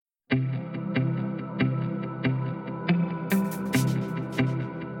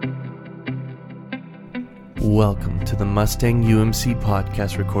Welcome to the Mustang UMC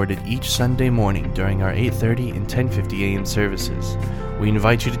podcast, recorded each Sunday morning during our 8:30 and 10:50 a.m. services. We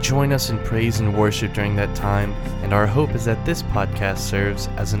invite you to join us in praise and worship during that time, and our hope is that this podcast serves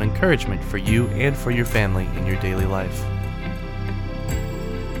as an encouragement for you and for your family in your daily life.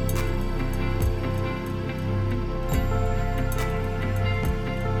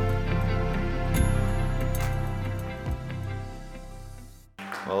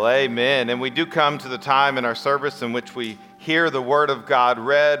 Well, amen. And we do come to the time in our service in which we hear the Word of God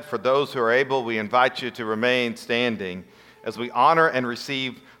read. For those who are able, we invite you to remain standing as we honor and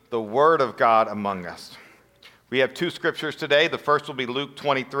receive the Word of God among us. We have two scriptures today. The first will be Luke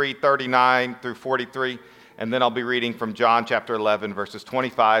 23:39 through 43, and then I'll be reading from John chapter 11, verses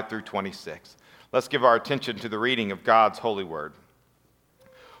 25 through 26. Let's give our attention to the reading of God's holy word.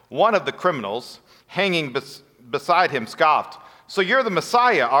 One of the criminals hanging beside him scoffed, "So you're the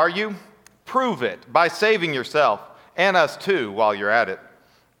Messiah, are you? Prove it by saving yourself and us too while you're at it."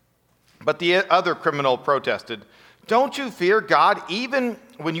 But the other criminal protested, "Don't you fear God even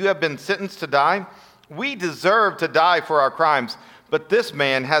when you have been sentenced to die? We deserve to die for our crimes, but this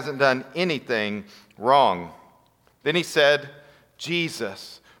man hasn't done anything wrong." Then he said,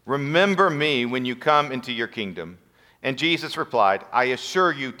 "Jesus, remember me when you come into your kingdom." And Jesus replied, "I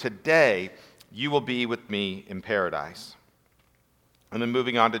assure you, today you will be with me in paradise." And then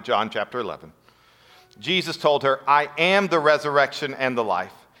moving on to John chapter 11. Jesus told her, "I am the resurrection and the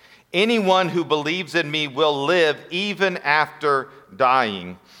life. Anyone who believes in me will live even after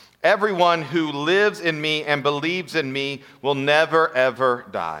dying. Everyone who lives in me and believes in me will never, ever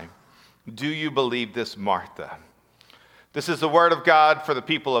die." Do you believe this, Martha? This is the word of God for the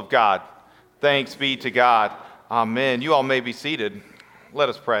people of God. Thanks be to God. Amen. You all may be seated. Let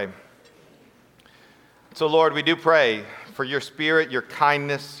us pray. So, Lord, we do pray for your spirit, your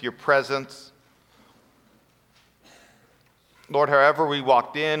kindness, your presence. Lord, however we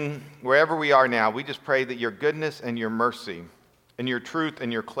walked in, wherever we are now, we just pray that your goodness and your mercy and your truth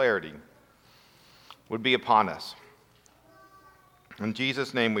and your clarity would be upon us. In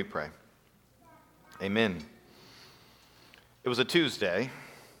Jesus' name we pray. Amen. It was a Tuesday.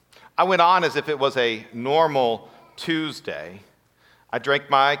 I went on as if it was a normal Tuesday. I drank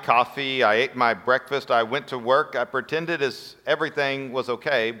my coffee, I ate my breakfast, I went to work, I pretended as everything was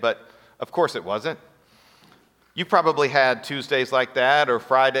okay, but of course it wasn't. You probably had Tuesdays like that or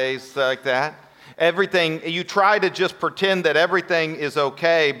Fridays like that. You try to just pretend that everything is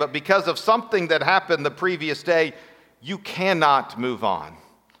okay, but because of something that happened the previous day, you cannot move on,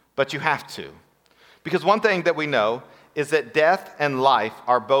 but you have to. Because one thing that we know is that death and life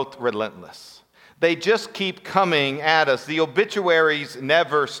are both relentless. They just keep coming at us. The obituaries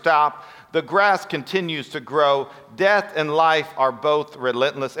never stop. The grass continues to grow. Death and life are both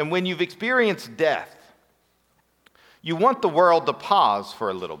relentless. And when you've experienced death, you want the world to pause for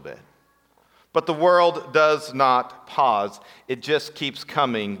a little bit. But the world does not pause. It just keeps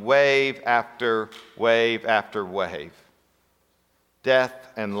coming, wave after wave after wave. Death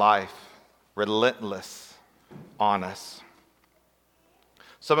and life, relentless on us.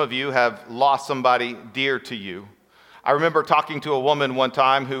 Some of you have lost somebody dear to you. I remember talking to a woman one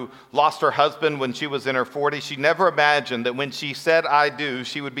time who lost her husband when she was in her 40s. She never imagined that when she said "I do,"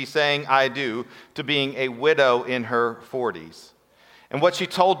 she would be saying "I do" to being a widow in her 40s. And what she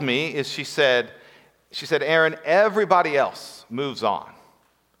told me is she said, "Aaron, everybody else moves on,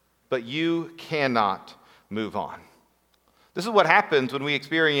 but you cannot move on." This is what happens when we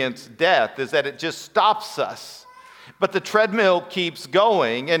experience death, is that it just stops us. But the treadmill keeps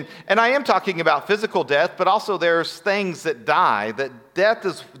going. And I am talking about physical death, but also there's things that die, that death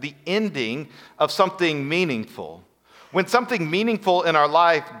is the ending of something meaningful. When something meaningful in our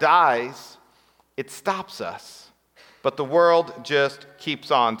life dies, it stops us. But the world just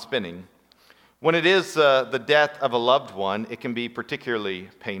keeps on spinning. When it is the death of a loved one, it can be particularly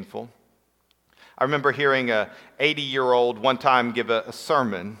painful. I remember hearing an 80-year-old one time give a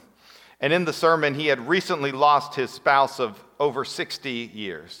sermon. And in the sermon, he had recently lost his spouse of over 60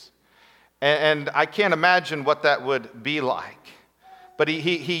 years. And I can't imagine what that would be like. But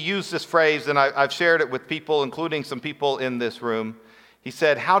he used this phrase, and I've shared it with people, including some people in this room. He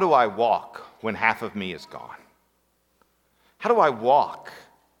said, "How do I walk when half of me is gone? How do I walk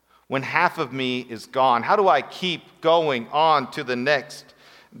when half of me is gone? How do I keep going on to the next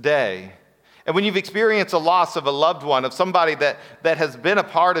day?" And when you've experienced a loss of a loved one, of somebody that has been a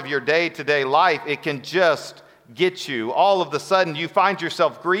part of your day-to-day life, it can just get you. All of a sudden, you find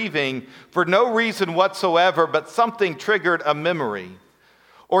yourself grieving for no reason whatsoever, but something triggered a memory.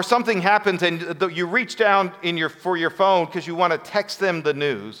 Or something happens and you reach down for your phone because you want to text them the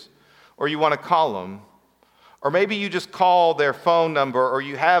news, or you want to call them. Or maybe you just call their phone number, or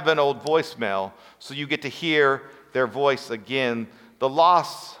you have an old voicemail so you get to hear their voice again. The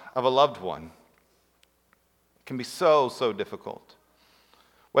loss of a loved one can be so, so difficult.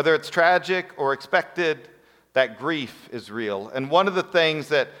 Whether it's tragic or expected, that grief is real. And one of the things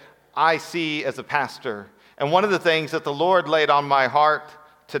that I see as a pastor, and one of the things that the Lord laid on my heart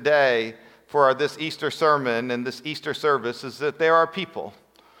today for this Easter sermon and this Easter service, is that there are people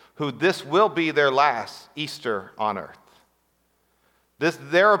who this will be their last Easter on earth.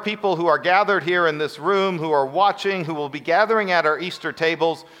 There are people who are gathered here in this room, who are watching, who will be gathering at our Easter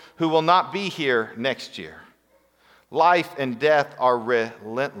tables, who will not be here next year. Life and death are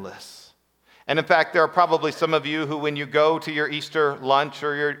relentless. And in fact, there are probably some of you who, when you go to your Easter lunch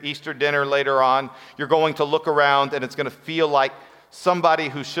or your Easter dinner later on, you're going to look around and it's going to feel like somebody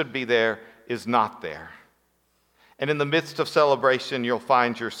who should be there is not there. And in the midst of celebration, you'll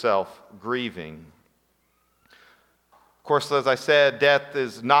find yourself grieving. Of course, as I said, death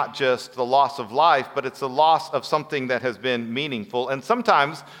is not just the loss of life, but it's the loss of something that has been meaningful. And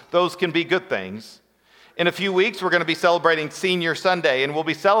sometimes those can be good things. In a few weeks, we're going to be celebrating Senior Sunday, and we'll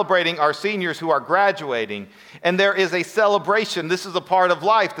be celebrating our seniors who are graduating. And there is a celebration. This is a part of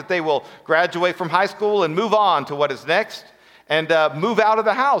life, that they will graduate from high school and move on to what is next, and move out of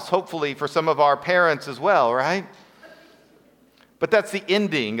the house, hopefully, for some of our parents as well, right? But that's the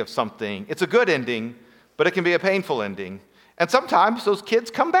ending of something. It's a good ending, but it can be a painful ending. And sometimes those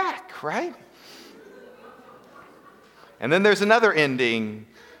kids come back, right? And then there's another ending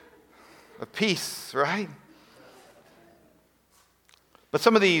of peace, right? But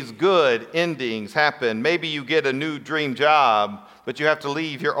some of these good endings happen. Maybe you get a new dream job, but you have to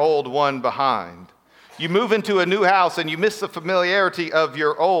leave your old one behind. You move into a new house and you miss the familiarity of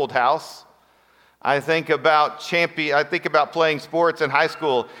your old house. I think about playing sports in high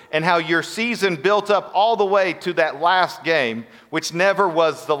school and how your season built up all the way to that last game, which never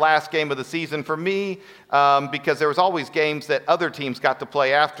was the last game of the season for me, because there was always games that other teams got to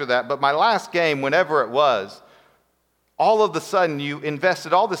play after that. But my last game, whenever it was, all of a sudden you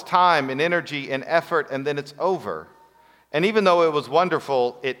invested all this time and energy and effort, and then it's over. And even though it was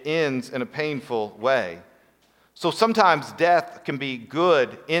wonderful, it ends in a painful way. So sometimes death can be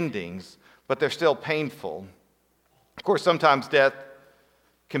good endings, but they're still painful. Of course, sometimes death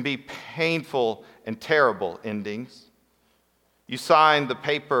can be painful and terrible endings. You sign the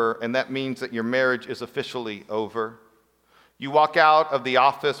paper, and that means that your marriage is officially over. You walk out of the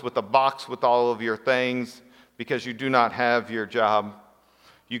office with a box with all of your things because you do not have your job.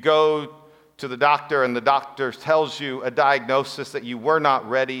 You go to the doctor, and the doctor tells you a diagnosis that you were not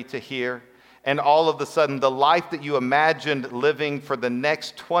ready to hear. And all of a sudden, the life that you imagined living for the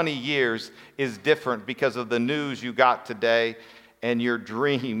next 20 years is different because of the news you got today, and your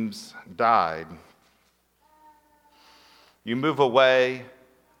dreams died. You move away,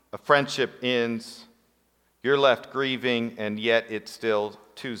 a friendship ends, you're left grieving, and yet it's still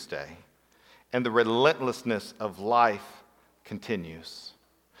Tuesday. And the relentlessness of life continues.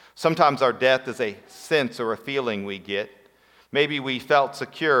 Sometimes our death is a sense or a feeling we get. Maybe we felt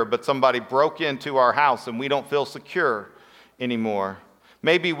secure, but somebody broke into our house and we don't feel secure anymore.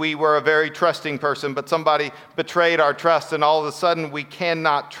 Maybe we were a very trusting person, but somebody betrayed our trust, and all of a sudden we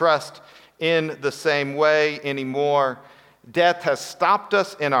cannot trust in the same way anymore. Death has stopped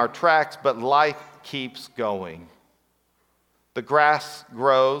us in our tracks, but life keeps going. The grass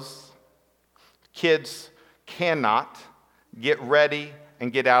grows. Kids cannot get ready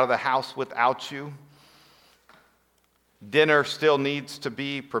and get out of the house without you. Dinner still needs to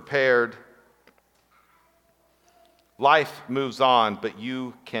be prepared. Life moves on, but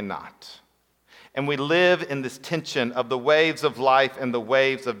you cannot. And we live in this tension of the waves of life and the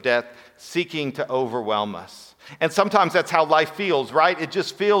waves of death seeking to overwhelm us. And sometimes that's how life feels, right? It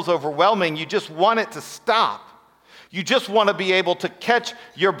just feels overwhelming. You just want it to stop. You just want to be able to catch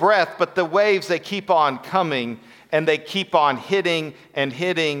your breath, but the waves, they keep on coming, and they keep on hitting and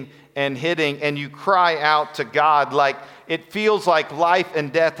hitting and hitting, and you cry out to God like it feels like life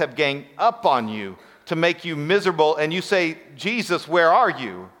and death have ganged up on you to make you miserable, and you say, Jesus, where are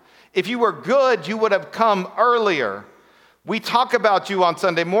you? If you were good, you would have come earlier. We talk about you on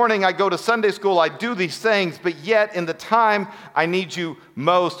Sunday morning. I go to Sunday school. I do these things, but yet in the time I need you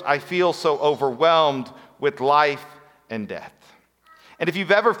most, I feel so overwhelmed with life and death. And if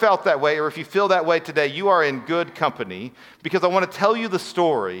you've ever felt that way, or if you feel that way today, you are in good company, because I want to tell you the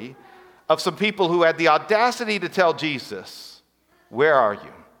story of some people who had the audacity to tell Jesus, where are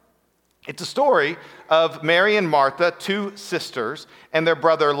you? It's a story of Mary and Martha, two sisters, and their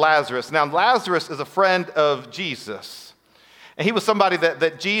brother Lazarus. Now, Lazarus is a friend of Jesus. And he was somebody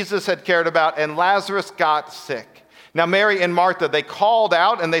that Jesus had cared about, and Lazarus got sick. Now, Mary and Martha, they called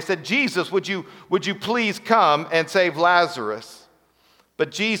out and they said, Jesus, would you please come and save Lazarus?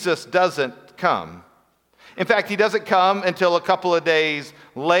 But Jesus doesn't come. In fact, he doesn't come until a couple of days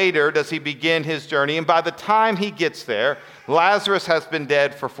later does he begin his journey. And by the time he gets there, Lazarus has been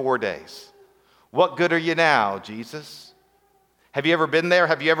dead for 4 days. What good are you now, Jesus? Have you ever been there?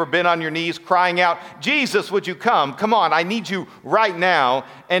 Have you ever been on your knees crying out, Jesus, would you come? Come on, I need you right now.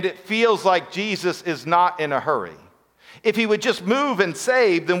 And it feels like Jesus is not in a hurry. If he would just move and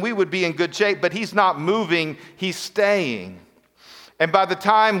save, then we would be in good shape. But he's not moving, he's staying. And by the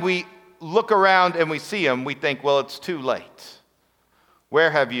time we look around and we see him, we think, well, it's too late.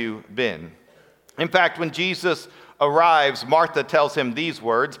 Where have you been? In fact, when Jesus arrives, Martha tells him these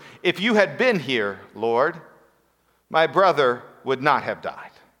words, if you had been here, Lord, my brother would not have died.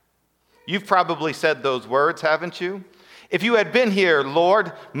 You've probably said those words, haven't you? If you had been here,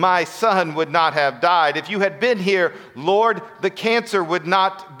 Lord, my son would not have died. If you had been here, Lord, the cancer would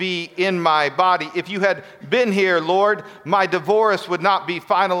not be in my body. If you had been here, Lord, my divorce would not be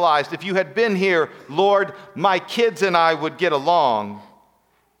finalized. If you had been here, Lord, my kids and I would get along.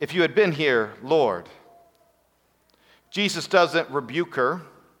 If you had been here, Lord. Jesus doesn't rebuke her.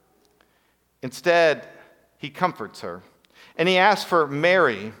 Instead, he comforts her. And he asks for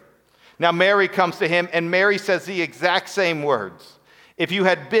Mary. Now, Mary comes to him, and Mary says the exact same words. If you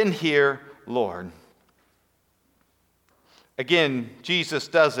had been here, Lord. Again, Jesus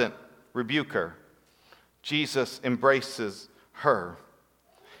doesn't rebuke her. Jesus embraces her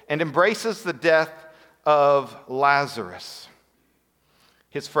and embraces the death of Lazarus,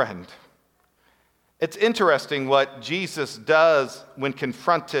 his friend. It's interesting what Jesus does when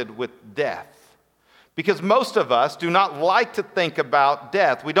confronted with death. Because most of us do not like to think about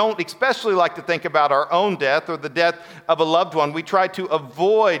death. We don't especially like to think about our own death or the death of a loved one. We try to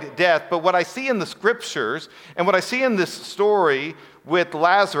avoid death. But what I see in the scriptures and what I see in this story with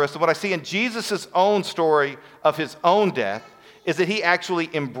Lazarus and what I see in Jesus' own story of his own death is that he actually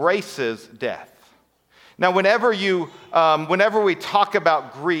embraces death. Now, whenever we talk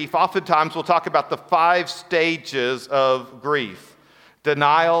about grief, oftentimes we'll talk about the 5 stages of grief.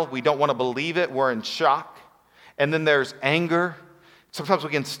 Denial, we don't want to believe it, we're in shock. And then there's anger. Sometimes we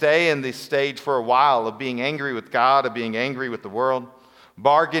can stay in this stage for a while of being angry with God, of being angry with the world.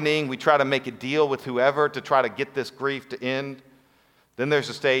 Bargaining, we try to make a deal with whoever to try to get this grief to end. Then there's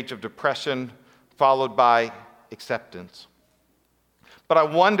a stage of depression, followed by acceptance. But I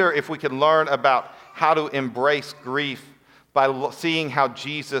wonder if we can learn about how to embrace grief by seeing how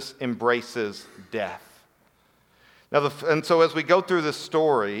Jesus embraces death. Now, and so as we go through this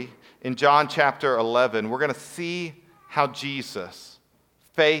story in John chapter 11, we're going to see how Jesus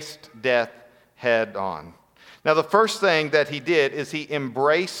faced death head on. Now, the first thing that he did is he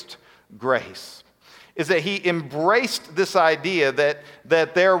embraced grace. Is that he embraced this idea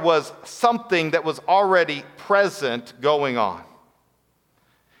that there was something that was already present going on.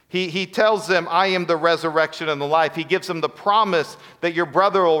 He tells them, I am the resurrection and the life. He gives them the promise that your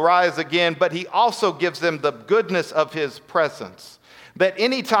brother will rise again, but he also gives them the goodness of his presence. That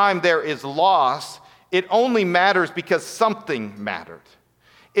anytime there is loss, it only matters because something mattered.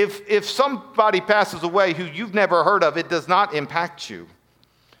 If somebody passes away who you've never heard of, it does not impact you.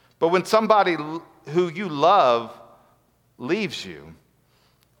 But when somebody who you love leaves you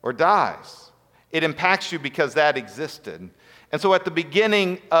or dies, it impacts you because that existed. And so at the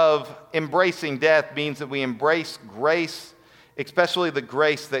beginning of embracing death means that we embrace grace, especially the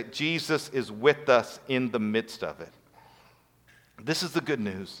grace that Jesus is with us in the midst of it. This is the good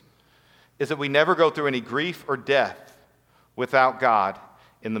news, is that we never go through any grief or death without God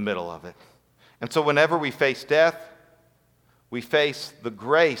in the middle of it. And so whenever we face death, we face the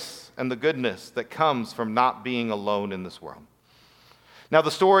grace and the goodness that comes from not being alone in this world. Now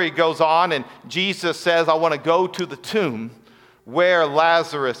the story goes on, and Jesus says, I want to go to the tomb where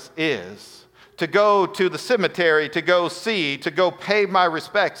Lazarus is, to go to the cemetery, to go see, to go pay my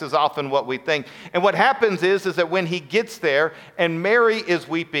respects is often what we think. And what happens is that when he gets there and Mary is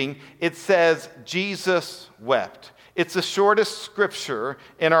weeping, it says Jesus wept. It's the shortest scripture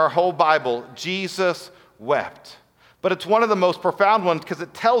in our whole Bible. Jesus wept. But it's one of the most profound ones because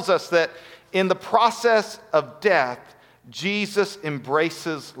it tells us that in the process of death, Jesus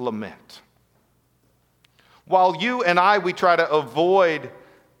embraces lament. While you and I, we try to avoid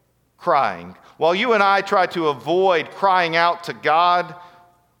crying, while you and I try to avoid crying out to God,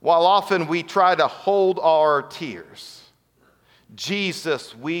 while often we try to hold our tears,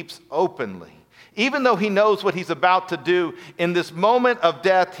 Jesus weeps openly. Even though he knows what he's about to do, in this moment of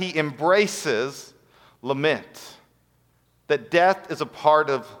death, he embraces lament. that death is a part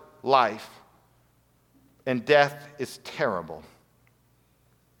of life, and death is terrible.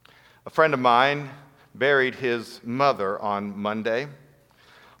 A friend of mine buried his mother on Monday.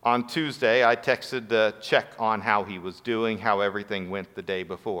 On Tuesday, I texted to check on how he was doing, how everything went the day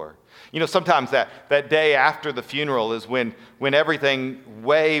before. You know, sometimes that day after the funeral is when everything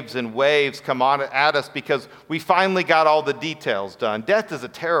waves and waves come on at us because we finally got all the details done. Death is a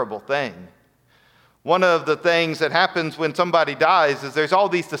terrible thing. One of the things that happens when somebody dies is there's all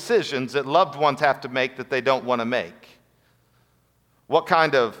these decisions that loved ones have to make that they don't want to make. What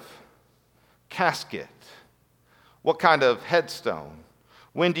kind of casket? What kind of headstone?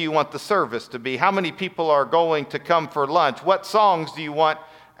 When do you want the service to be? How many people are going to come for lunch? What songs do you want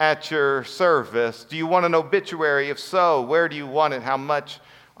at your service? Do you want an obituary? If so, where do you want it? How much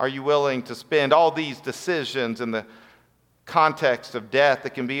are you willing to spend? All these decisions in the context of death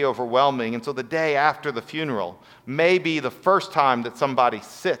that can be overwhelming. And so the day after the funeral may be the first time that somebody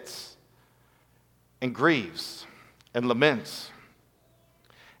sits and grieves and laments.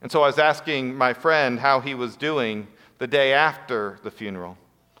 And so I was asking my friend how he was doing the day after the funeral.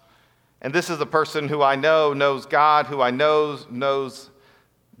 And this is a person who I know knows God, who I know knows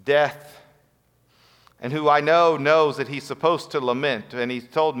death, and who I know knows that he's supposed to lament. And he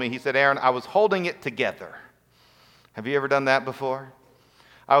told me, he said, Aaron, I was holding it together. Have you ever done that before?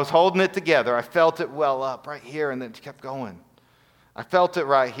 I was holding it together. I felt it well up right here, and then it kept going. I felt it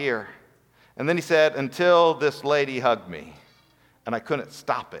right here. And then he said, until this lady hugged me, and I couldn't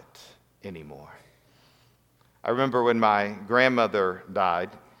stop it anymore. I remember when my grandmother died.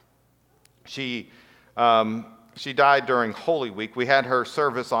 She died during Holy Week. We had her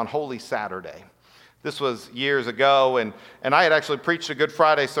service on Holy Saturday. This was years ago, and I had actually preached a Good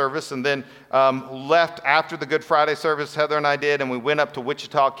Friday service and then left after the Good Friday service, Heather and I did, and we went up to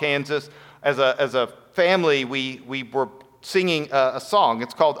Wichita, Kansas. As a family, we were singing a song.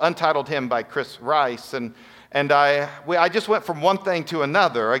 It's called Untitled Hymn by Chris Rice, and I just went from one thing to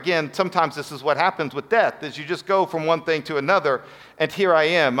another. Again, sometimes this is what happens with death, is you just go from one thing to another, and here I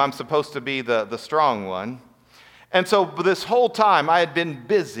am. I'm supposed to be the strong one. And so this whole time, I had been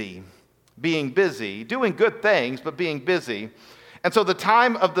being busy, doing good things, but being busy. And so the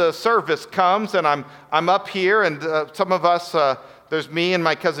time of the service comes, and I'm up here, and some of us, there's me and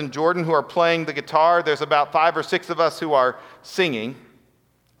my cousin Jordan who are playing the guitar. There's about 5 or 6 of us who are singing.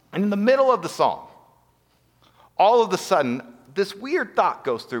 And in the middle of the song, all of a sudden, this weird thought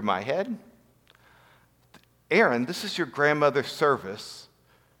goes through my head. Aaron, this is your grandmother's service.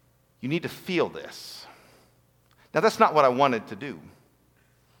 You need to feel this. Now, that's not what I wanted to do.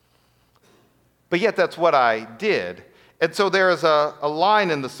 But yet, that's what I did. And so there is a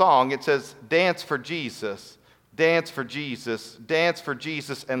line in the song. It says, dance for Jesus, dance for Jesus, dance for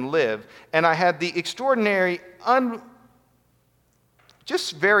Jesus and live. And I had the extraordinary,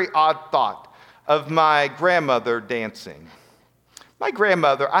 just very odd thought of my grandmother dancing. My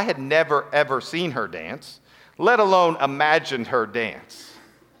grandmother, I had never, ever seen her dance, let alone imagined her dance.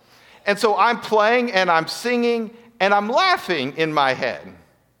 And so I'm playing and I'm singing and I'm laughing in my head.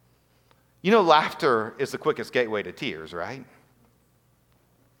 You know, laughter is the quickest gateway to tears, right?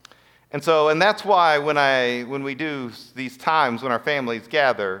 And that's why when we do these times when our families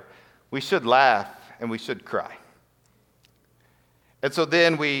gather, we should laugh and we should cry. And so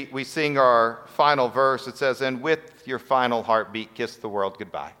then we sing our final verse. It says, and with your final heartbeat, kiss the world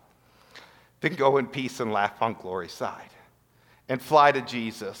goodbye. Then go in peace and laugh on glory's side. And fly to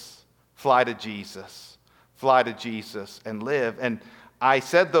Jesus, fly to Jesus, fly to Jesus and live. And I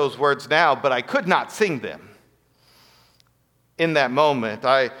said those words now, but I could not sing them in that moment.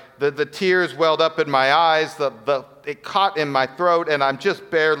 The tears welled up in my eyes, it caught in my throat, and I'm just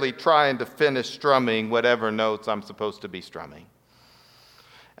barely trying to finish strumming whatever notes I'm supposed to be strumming.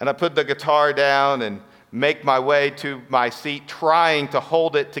 And I put the guitar down and make my way to my seat, trying to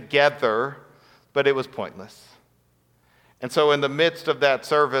hold it together, but it was pointless. And so in the midst of that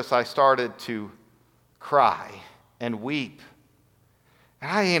service, I started to cry and weep.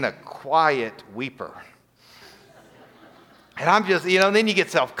 And I ain't a quiet weeper. And I'm just, then you get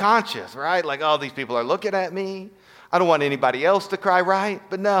self-conscious, right? Like, oh, these people are looking at me. I don't want anybody else to cry, right?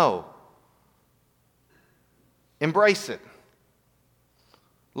 But no. Embrace it.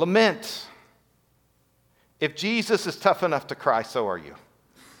 Lament. If Jesus is tough enough to cry, so are you.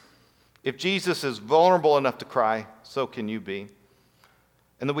 If Jesus is vulnerable enough to cry, so can you be.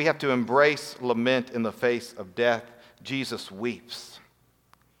 And then we have to embrace lament in the face of death. Jesus weeps.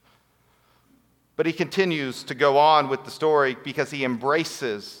 But he continues to go on with the story because he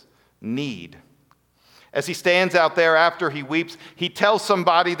embraces need. As he stands out there after he weeps, he tells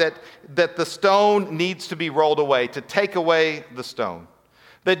somebody that the stone needs to be rolled away, to take away the stone.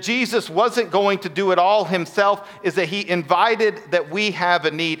 That Jesus wasn't going to do it all himself, is that he invited that we have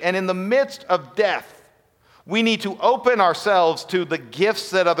a need. And in the midst of death, we need to open ourselves to the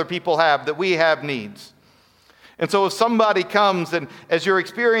gifts that other people have, that we have needs. And so if somebody comes and as you're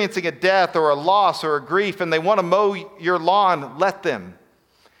experiencing a death or a loss or a grief and they want to mow your lawn, let them.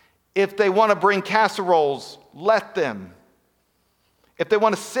 If they want to bring casseroles, let them. If they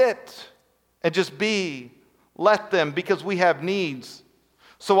want to sit and just be, let them, because we have needs.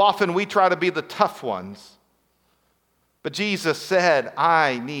 So often we try to be the tough ones. But Jesus said,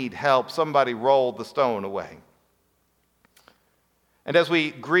 I need help. Somebody roll the stone away. And as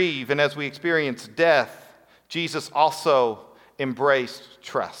we grieve and as we experience death, Jesus also embraced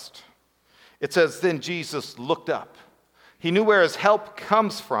trust. It says, then Jesus looked up. He knew where his help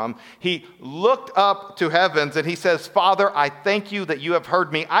comes from. He looked up to heavens and he says, Father, I thank you that you have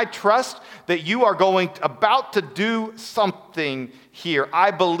heard me. I trust that you are about to do something here. I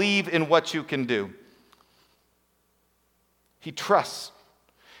believe in what you can do. He trusts.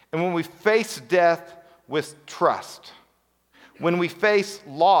 And when we face death with trust, when we face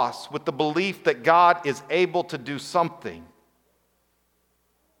loss with the belief that God is able to do something,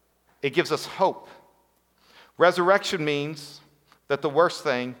 it gives us hope. Resurrection means that the worst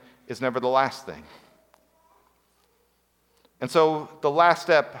thing is never the last thing. And so the last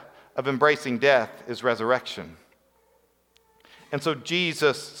step of embracing death is resurrection. And so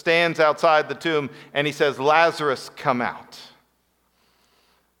Jesus stands outside the tomb and he says, Lazarus, come out.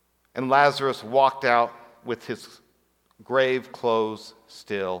 And Lazarus walked out with his grave clothes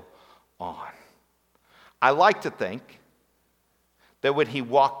still on. I like to think that when he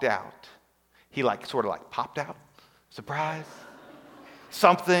walked out, he sort of popped out. Surprise.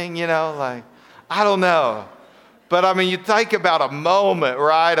 Something, I don't know. But you think about a moment,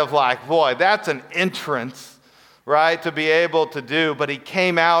 right, of boy, that's an entrance, right, to be able to do. But he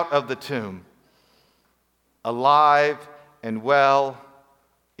came out of the tomb alive and well,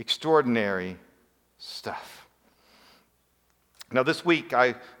 extraordinary stuff. Now, this week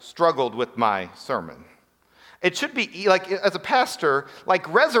I struggled with my sermon. It should be, as a pastor,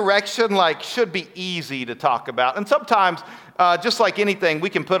 resurrection, should be easy to talk about. And sometimes, just like anything, we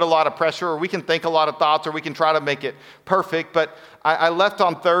can put a lot of pressure, or we can think a lot of thoughts, or we can try to make it perfect. But I left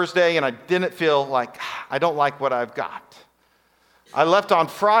on Thursday, and I didn't feel I don't like what I've got. I left on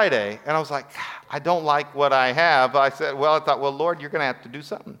Friday, and I was I don't like what I have. I thought, Lord, you're going to have to do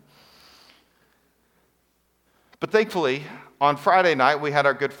something. But thankfully, on Friday night, we had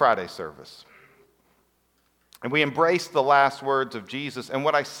our Good Friday service. And we embraced the last words of Jesus. And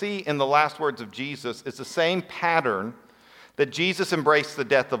what I see in the last words of Jesus is the same pattern that Jesus embraced the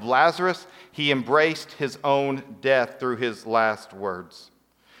death of Lazarus. He embraced his own death through his last words.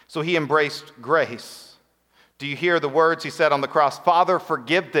 So he embraced grace. Do you hear the words he said on the cross? Father,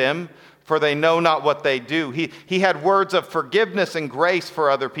 forgive them, for they know not what they do. He had words of forgiveness and grace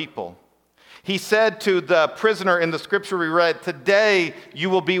for other people. He said to the prisoner in the scripture we read, today you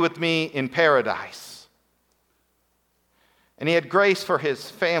will be with me in paradise. And he had grace for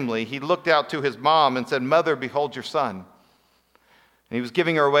his family. He looked out to his mom and said, Mother, behold your son. And he was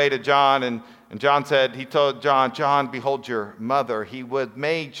giving her away to John, and John said, he told John, John, behold your mother. He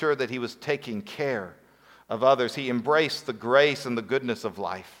made sure that he was taking care of others. He embraced the grace and the goodness of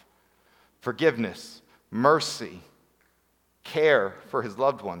life, forgiveness, mercy, care for his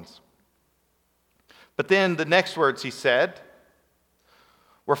loved ones. But then the next words he said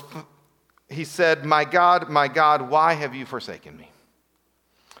were, he said, my God, why have you forsaken me?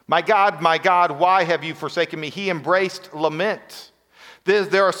 My God, why have you forsaken me? He embraced lament.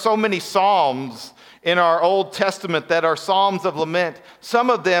 There are so many psalms in our Old Testament that are psalms of lament. Some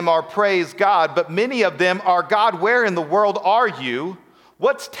of them are praise God, but many of them are, God, where in the world are you?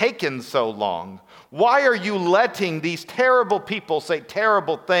 What's taken so long? Why are you letting these terrible people say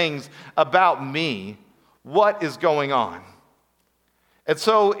terrible things about me? What is going on? And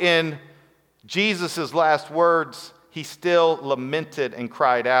so in Jesus' last words, he still lamented and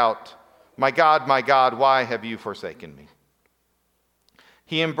cried out, my God, why have you forsaken me?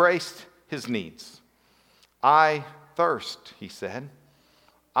 He embraced his needs. I thirst, he said.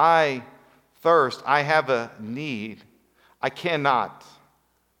 I thirst. I have a need. I cannot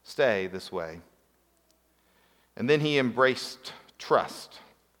stay this way. And then he embraced trust.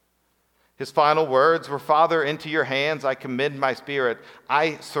 His final words were, Father, into your hands I commend my spirit.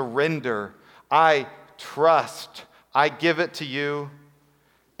 I surrender. I trust. I give it to you,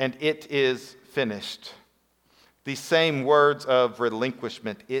 and it is finished. These same words of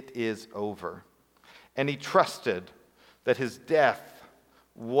relinquishment, it is over. And he trusted that his death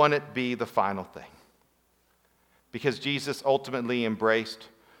wouldn't be the final thing, because Jesus ultimately embraced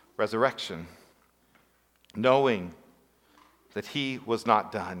resurrection, knowing that he was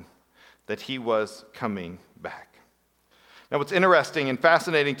not done, that he was coming back. Now, what's interesting and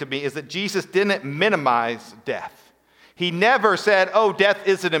fascinating to me is that Jesus didn't minimize death. He never said, oh, death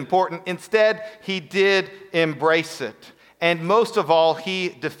isn't important. Instead, he did embrace it. And most of all, he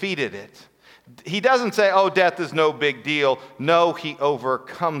defeated it. He doesn't say, oh, death is no big deal. No, he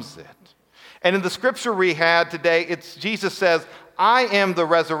overcomes it. And in the scripture we had today, Jesus says, I am the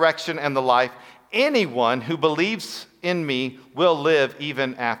resurrection and the life. Anyone who believes in me will live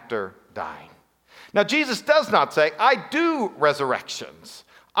even after dying. Now, Jesus does not say, I do resurrections.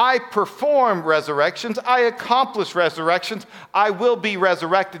 I perform resurrections. I accomplish resurrections. I will be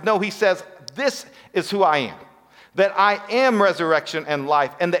resurrected. No, he says, this is who I am. That I am resurrection and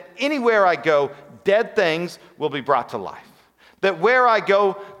life, and that anywhere I go, dead things will be brought to life. That where I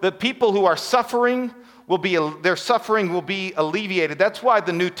go, the people who are suffering, their suffering will be alleviated. That's why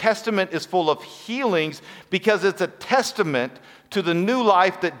the New Testament is full of healings, because it's a testament to the new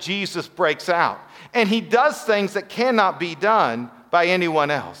life that Jesus breaks out. And he does things that cannot be done by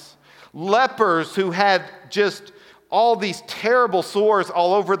anyone else. Lepers who had just all these terrible sores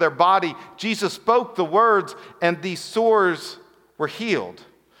all over their body, Jesus spoke the words and these sores were healed.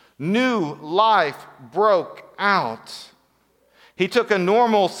 New life broke out. He took a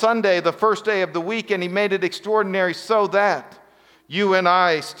normal Sunday, the first day of the week, and he made it extraordinary so that you and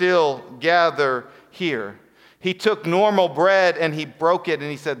I still gather here. He took normal bread and he broke it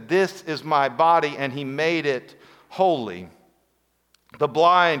and he said, this is my body, and he made it holy. The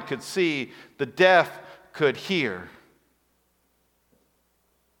blind could see, the deaf could hear.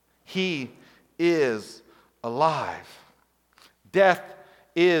 He is alive. Death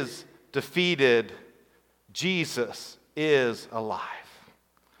is defeated. Jesus is alive.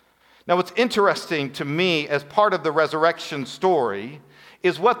 Now, what's interesting to me as part of the resurrection story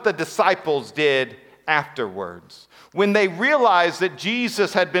is what the disciples did afterwards. When they realized that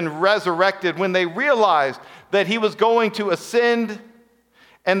Jesus had been resurrected, when they realized that he was going to ascend,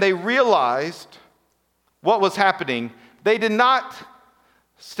 and they realized what was happening, they did not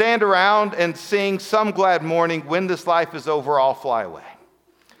stand around and sing Some Glad Morning, When This Life Is Over, I'll Fly Away.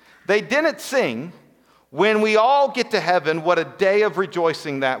 They didn't sing, when we all get to heaven, what a day of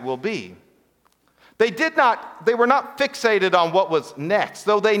rejoicing that will be. They were not fixated on what was next,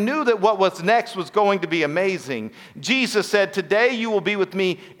 though they knew that what was next was going to be amazing. Jesus said, today you will be with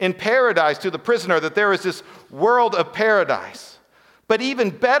me in paradise, to the prisoner, that there is this world of paradise. But even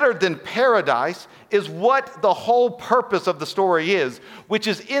better than paradise is what the whole purpose of the story is, which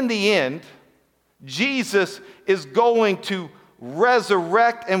is in the end, Jesus is going to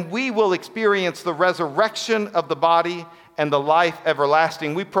resurrect, and we will experience the resurrection of the body and the life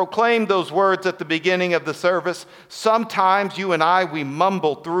everlasting. We proclaimed those words at the beginning of the service. Sometimes you and I, we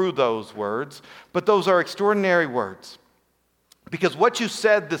mumble through those words, but those are extraordinary words. Because what you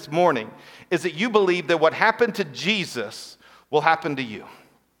said this morning is that you believe that what happened to Jesus will happen to you.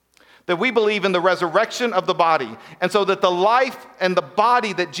 That we believe in the resurrection of the body. And so that the life and the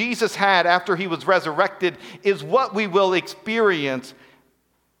body that Jesus had after he was resurrected is what we will experience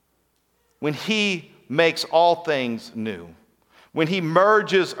when he makes all things new. When he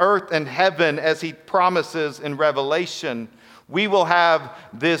merges earth and heaven, as he promises in Revelation, we will have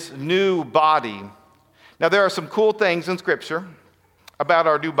this new body. Now, there are some cool things in Scripture about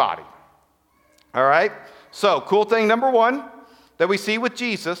our new body. All right? So, cool thing number one that we see with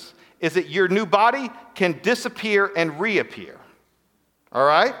Jesus is that your new body can disappear and reappear. All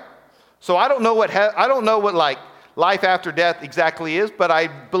right? So I don't know what like life after death exactly is, but I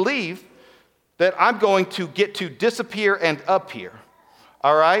believe that I'm going to get to disappear and appear.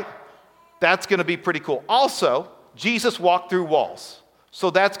 All right? That's going to be pretty cool. Also, Jesus walked through walls, so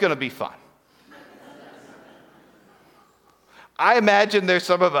that's going to be fun. I imagine there's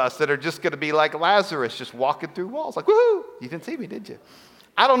some of us that are just going to be like Lazarus, just walking through walls, like, woohoo, you didn't see me, did you?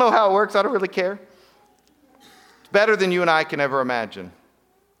 I don't know how it works. I don't really care. It's better than you and I can ever imagine.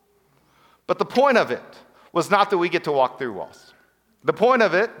 But the point of it was not that we get to walk through walls. The point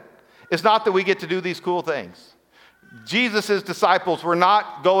of it is not that we get to do these cool things. Jesus' disciples were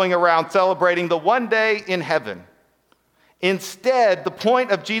not going around celebrating the one day in heaven. Instead, the point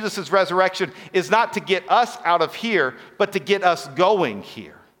of Jesus' resurrection is not to get us out of here, but to get us going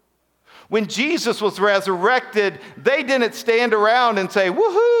here. When Jesus was resurrected, they didn't stand around and say,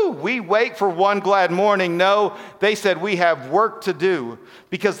 woohoo, we wait for one glad morning. No, they said, we have work to do,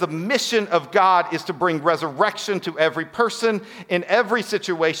 because the mission of God is to bring resurrection to every person in every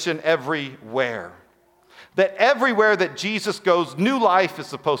situation, everywhere. That everywhere that Jesus goes, new life is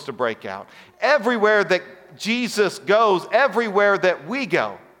supposed to break out. Everywhere that Jesus goes, everywhere that we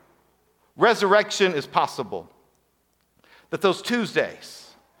go, resurrection is possible. That those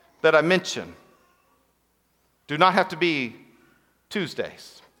Tuesdays that I mentioned do not have to be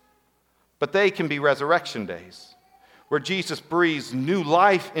Tuesdays, but they can be resurrection days where Jesus breathes new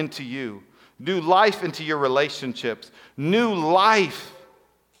life into you, new life into your relationships, new life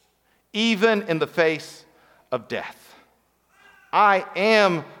even in the face of death. I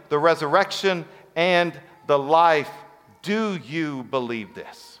am the resurrection and the life. Do you believe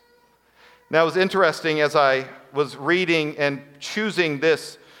this? Now, it was interesting as I was reading and choosing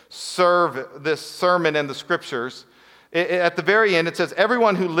this sermon in the scriptures. At the very end, it says,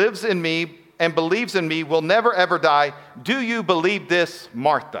 everyone who lives in me and believes in me will never, ever die. Do you believe this,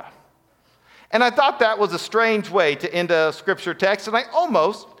 Martha? And I thought that was a strange way to end a scripture text, and I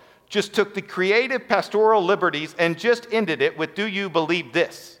almost just took the creative pastoral liberties and just ended it with, do you believe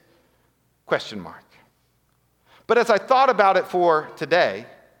this? ? But as I thought about it for today,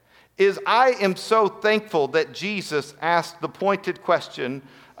 I am so thankful that Jesus asked the pointed question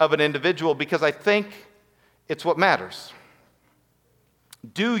of an individual, because I think it's what matters.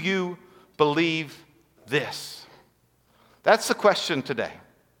 Do you believe this? That's the question today.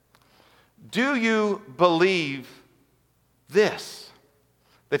 Do you believe this?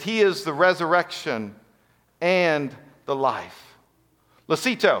 That he is the resurrection and the life.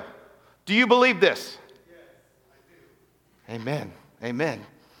 Lucito, do you believe this? Yes, I do. Amen. Amen.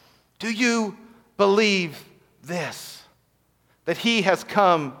 Do you believe this? That he has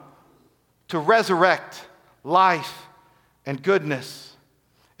come to resurrect life and goodness.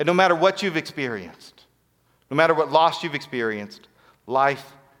 And no matter what you've experienced, no matter what loss you've experienced,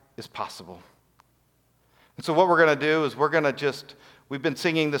 life is possible. And so what we're going to do is we've been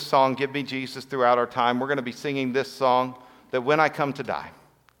singing this song, Give Me Jesus, throughout our time. We're going to be singing this song, That When I Come to Die.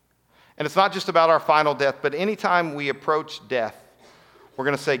 And it's not just about our final death, but anytime we approach death, we're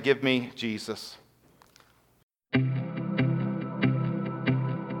going to say, Give me Jesus.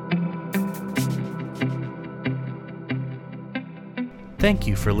 Thank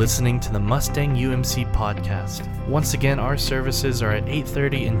you for listening to the Mustang UMC podcast. Once again, our services are at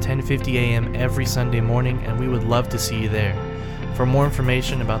 8:30 and 10:50 a.m. every Sunday morning, and we would love to see you there. For more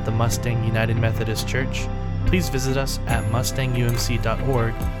information about the Mustang United Methodist Church, please visit us at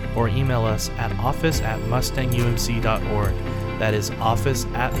mustangumc.org or email us at office@mustangumc.org. That is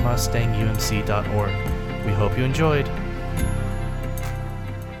office@mustangumc.org. We hope you enjoyed.